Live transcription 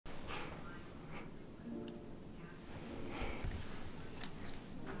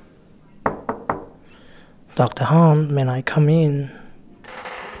Dr. Han, may I come in?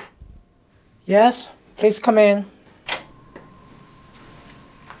 Yes, please come in.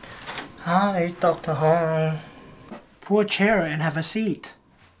 Hi, Dr. Han. Pull a chair and have a seat.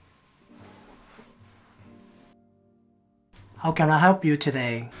 How can I help you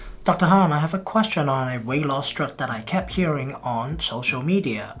today? Dr. Han, I have a question on a weight loss drug that I kept hearing on social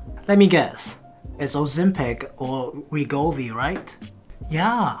media. Let me guess. It's Ozempic or Wegovy, right?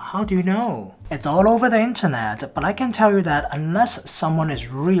 Yeah, how do you know? It's all over the internet, but I can tell you that unless someone is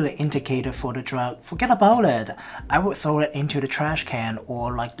really indicated for the drug, forget about it. I would throw it into the trash can,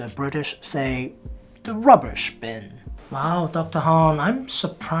 or like the British say, the rubbish bin. Wow, Dr. Han, I'm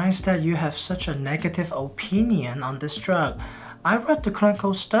surprised that you have such a negative opinion on this drug. I read the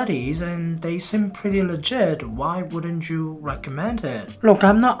clinical studies and they seem pretty legit. Why wouldn't you recommend it? Look,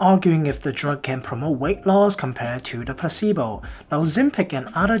 I'm not arguing if the drug can promote weight loss compared to the placebo. Now, Ozempic and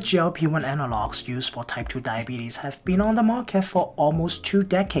other GLP-1 analogs used for type 2 diabetes have been on the market for almost 2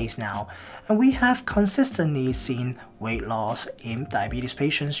 decades now, and we have consistently seen weight loss in diabetes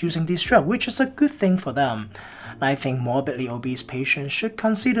patients using this drug, which is a good thing for them. I think morbidly obese patients should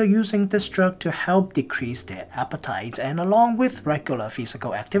consider using this drug to help decrease their appetite and along with regular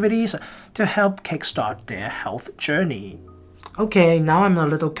physical activities to help kickstart their health journey. Okay, now I'm a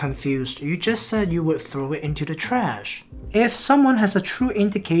little confused. You just said you would throw it into the trash. If someone has a true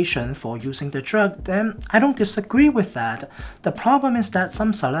indication for using the drug, then I don't disagree with that. The problem is that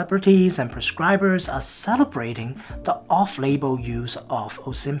some celebrities and prescribers are celebrating the off-label use of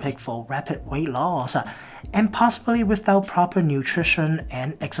Ozempic for rapid weight loss, and possibly without proper nutrition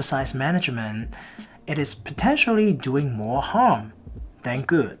and exercise management. It is potentially doing more harm than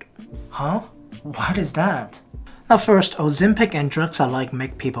good. Huh? What is that? Now first, Ozempic and drugs alike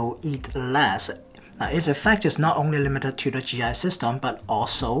make people eat less. Now its effect is not only limited to the GI system but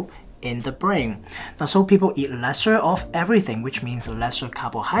also in the brain. Now so people eat lesser of everything, which means lesser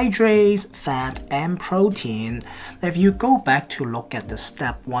carbohydrates, fat, and protein. Now, if you go back to look at the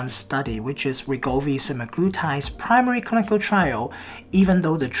step 1 study, which is Wegovy semaglutide's primary clinical trial, even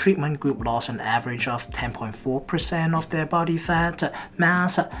though the treatment group lost an average of 10.4% of their body fat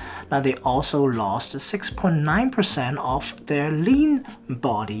mass, now they also lost 6.9% of their lean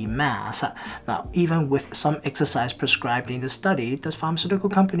body mass. Now even with some exercise prescribed in the study, the pharmaceutical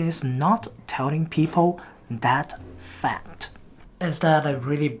company is not telling people that fact. Is that a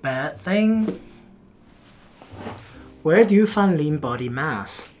really bad thing? Where do you find lean body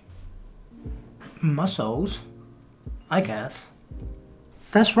mass? Muscles, I guess.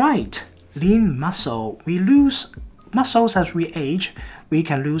 That's right, lean muscle. We lose muscles as we age. We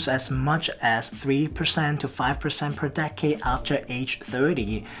can lose as much as 3% to 5% per decade after age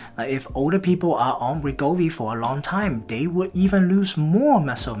 30. If older people are on Wegovy for a long time, they would even lose more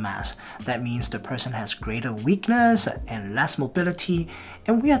muscle mass. That means the person has greater weakness and less mobility,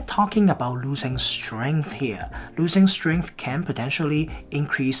 and we are talking about losing strength here. Losing strength can potentially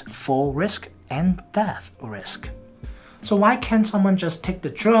increase fall risk and death risk. So why can't someone just take the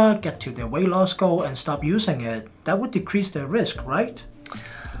drug, get to their weight loss goal, and stop using it? That would decrease their risk, right?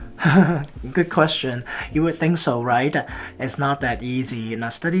 Good question. You would think so, right? It's not that easy. And a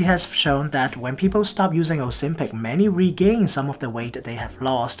study has shown that when people stop using Ozempic, many regain some of the weight they have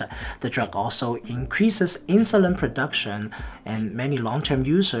lost. The drug also increases insulin production, and many long-term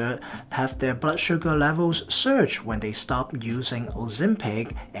users have their blood sugar levels surge when they stop using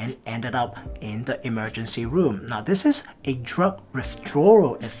Ozempic and ended up in the emergency room. Now, this is a drug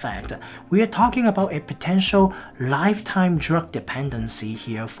withdrawal effect. We are talking about a potential lifetime drug dependency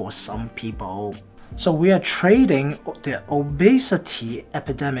here for some people. So we are trading the obesity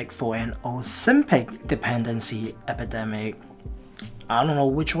epidemic for an Ozempic dependency epidemic. I don't know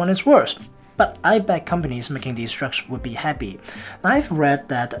which one is worse, but I bet companies making these drugs would be happy. I've read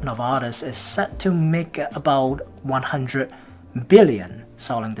that Novartis is set to make about 100 billion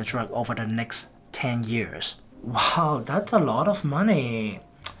selling the drug over the next 10 years. Wow, that's a lot of money.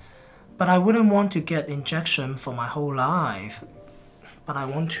 But I wouldn't want to get injection for my whole life. But I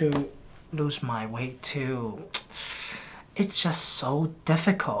want to lose my weight too. It's just so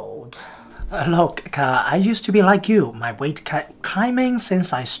difficult. Look, I used to be like you. My weight kept climbing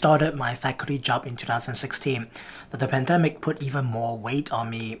since I started my faculty job in 2016. The pandemic put even more weight on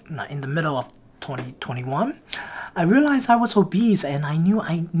me. In the middle of 2021, I realized I was obese and I knew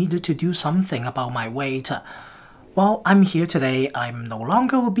I needed to do something about my weight. Well, I'm here today. I'm no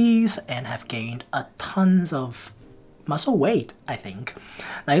longer obese and have gained a tons of muscle weight, I think.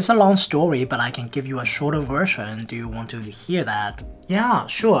 Now, it's a long story, but I can give you a shorter version. Do you want to hear that? Yeah,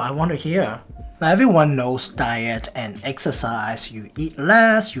 sure, I want to hear. Now, everyone knows diet and exercise. You eat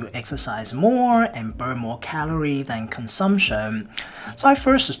less, you exercise more, and burn more calorie than consumption. So I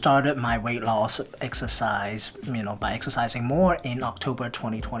first started my weight loss exercise, by exercising more in October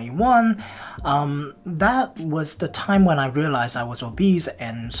 2021. That was the time when I realized I was obese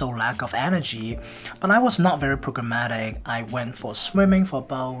and so lack of energy, but I was not very programmatic. I went for swimming for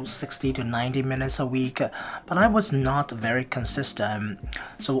about 60 to 90 minutes a week, but I was not very consistent.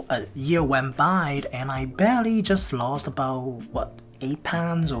 So a year went by and I barely just lost about 8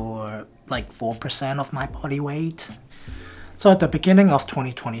 pounds or like 4% of my body weight. So at the beginning of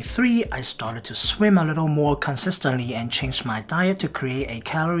 2023, I started to swim a little more consistently and changed my diet to create a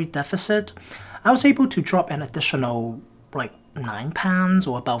calorie deficit. I was able to drop an additional 9 pounds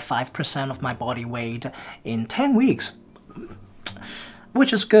or about 5% of my body weight in 10 weeks.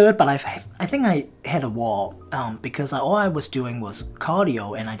 Which is good, but I think I hit a wall because all I was doing was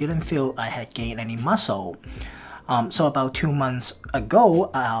cardio and I didn't feel I had gained any muscle. So about 2 months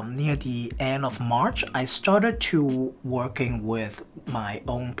ago, near the end of March, I started to working with my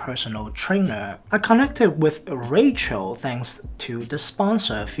own personal trainer. I connected with Rachel thanks to the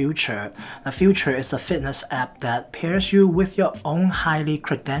sponsor, Future. Future is a fitness app that pairs you with your own highly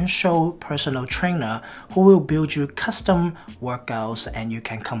credentialed personal trainer who will build you custom workouts and you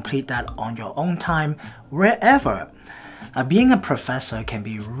can complete that on your own time, wherever. Being a professor can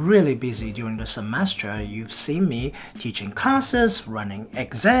be really busy during the semester. You've seen me teaching classes, running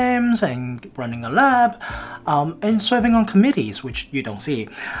exams, and running a lab, and serving on committees, which you don't see.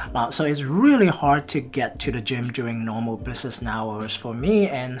 So it's really hard to get to the gym during normal business hours for me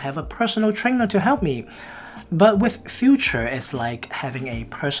and have a personal trainer to help me. But with Future, it's like having a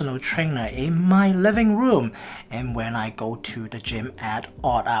personal trainer in my living room and when I go to the gym at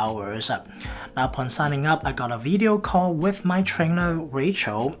odd hours. Now, upon signing up, I got a video call with my trainer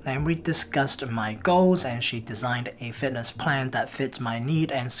Rachel and we discussed my goals and she designed a fitness plan that fits my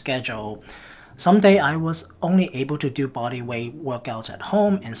need and schedule. Some days I was only able to do body weight workouts at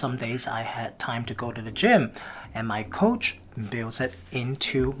home and some days I had time to go to the gym and my coach builds it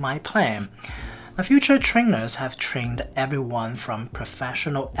into my plan. Future trainers have trained everyone from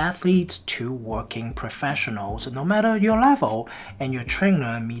professional athletes to working professionals, no matter your level, and your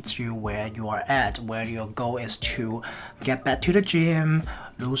trainer meets you where you are at, where your goal is to get back to the gym,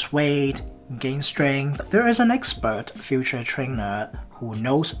 lose weight, gain strength. There is an expert Future trainer who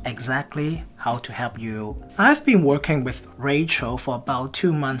knows exactly how to help you. I've been working with Rachel for about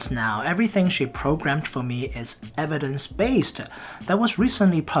 2 months now. Everything she programmed for me is evidence-based. That was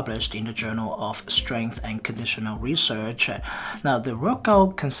recently published in the Journal of Strength and Conditional Research. Now, the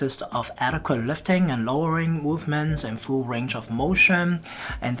workout consists of adequate lifting and lowering movements and full range of motion,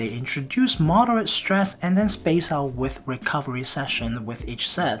 and they introduce moderate stress and then space out with recovery session with each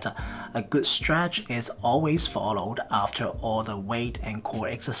set. A good stretch is always followed after all the weight and core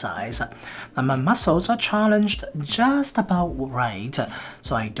exercise. Now, my muscles are challenged just about right,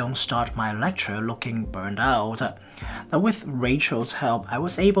 so I don't start my lecture looking burned out. Now, with Rachel's help, I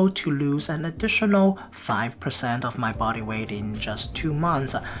was able to lose an additional 5% of my body weight in just 2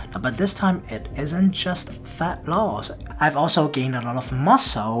 months. But this time, it isn't just fat loss. I've also gained a lot of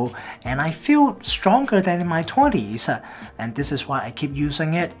muscle, and I feel stronger than in my 20s. And this is why I keep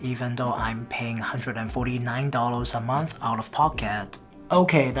using it, even though I'm paying $149 a month out of pocket.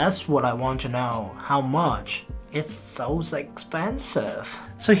 Okay, that's what I want to know. How much? It's so expensive.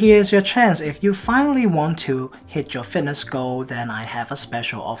 So here's your chance. If you finally want to hit your fitness goal, then I have a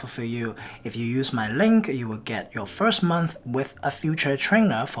special offer for you. If you use my link, you will get your first month with a Future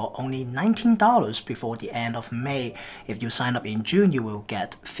trainer for only $19 before the end of May. If you sign up in June, you will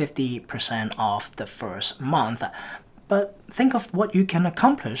get 50% off the first month. But think of what you can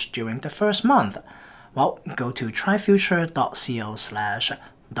accomplish during the first month. Well, go to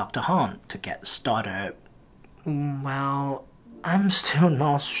tryfuture.co/Dr. Han to get started. Well, I'm still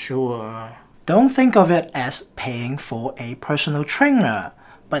not sure. Don't think of it as paying for a personal trainer,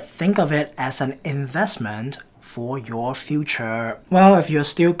 but think of it as an investment for your future. Well, if you're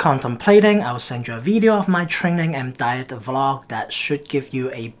still contemplating, I'll send you a video of my training and diet vlog that should give you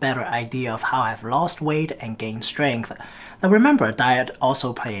a better idea of how I've lost weight and gained strength. Now remember, diet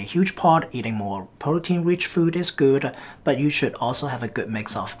also play a huge part. Eating more protein-rich food is good, but you should also have a good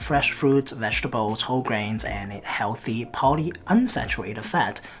mix of fresh fruits, vegetables, whole grains, and healthy polyunsaturated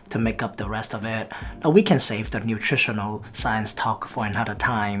fat to make up the rest of it. Now we can save the nutritional science talk for another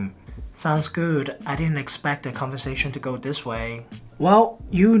time. Sounds good. I didn't expect the conversation to go this way. Well,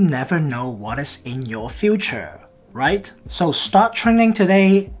 you never know what is in your future, right? So start training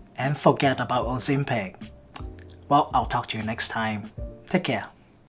today and forget about Ozempic. Well, I'll talk to you next time. Take care.